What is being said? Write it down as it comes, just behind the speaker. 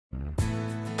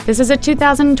This is a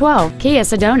 2012 Kia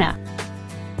Sedona.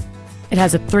 It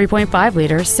has a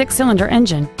 3.5-liter six-cylinder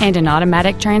engine and an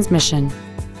automatic transmission.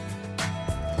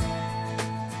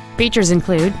 Features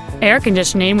include air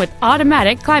conditioning with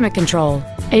automatic climate control,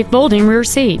 a folding rear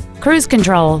seat, cruise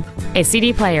control, a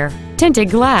CD player, tinted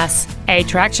glass, a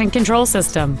traction control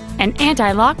system, an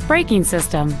anti-lock braking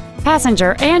system,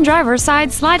 passenger and driver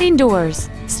side sliding doors,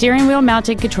 steering wheel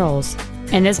mounted controls,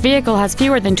 and this vehicle has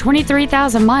fewer than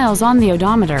 23,000 miles on the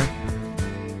odometer.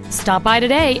 Stop by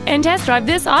today and test drive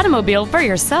this automobile for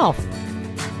yourself.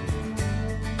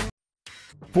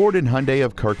 Ford and Hyundai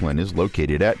of Kirkland is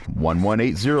located at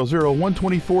 11800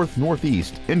 124th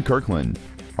Northeast in Kirkland.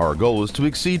 Our goal is to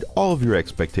exceed all of your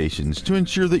expectations to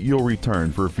ensure that you'll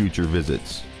return for future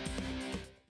visits.